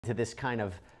To this kind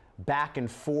of back and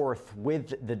forth with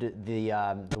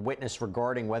the witness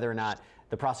regarding whether or not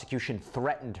the prosecution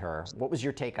threatened her. What was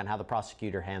your take on how the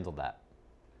prosecutor handled that?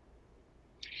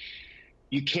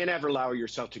 You can't ever allow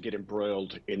yourself to get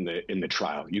embroiled in the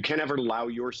trial. You can't ever allow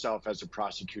yourself as a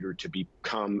prosecutor to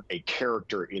become a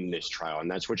character in this trial. And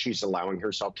that's what she's allowing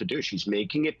herself to do. She's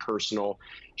making it personal.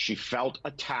 She felt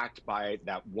attacked by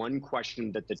that one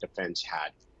question that the defense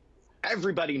had.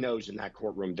 Everybody knows in that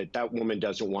courtroom that that woman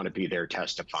doesn't want to be there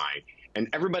testifying. And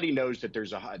everybody knows that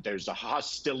there's a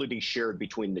hostility shared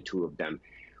between the two of them.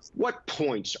 What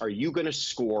points are you going to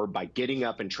score by getting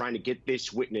up and trying to get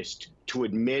this witness to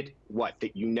admit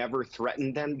that you never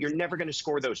threatened them? You're never going to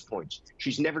score those points.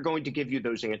 She's never going to give you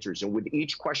those answers. And with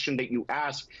each question that you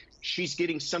ask, she's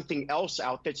getting something else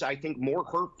out that's, I think, more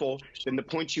hurtful than the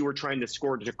points you were trying to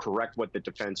score to correct what the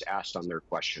defense asked on their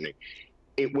questioning.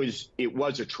 It was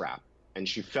a trap. And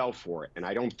she fell for it. And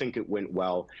I don't think it went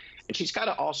well. And she's got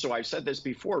to also, I've said this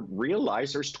before,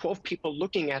 realize there's 12 people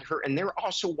looking at her and they're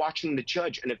also watching the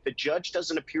judge. And if the judge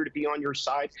doesn't appear to be on your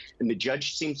side and the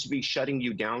judge seems to be shutting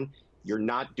you down, you're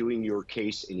not doing your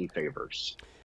case any favors.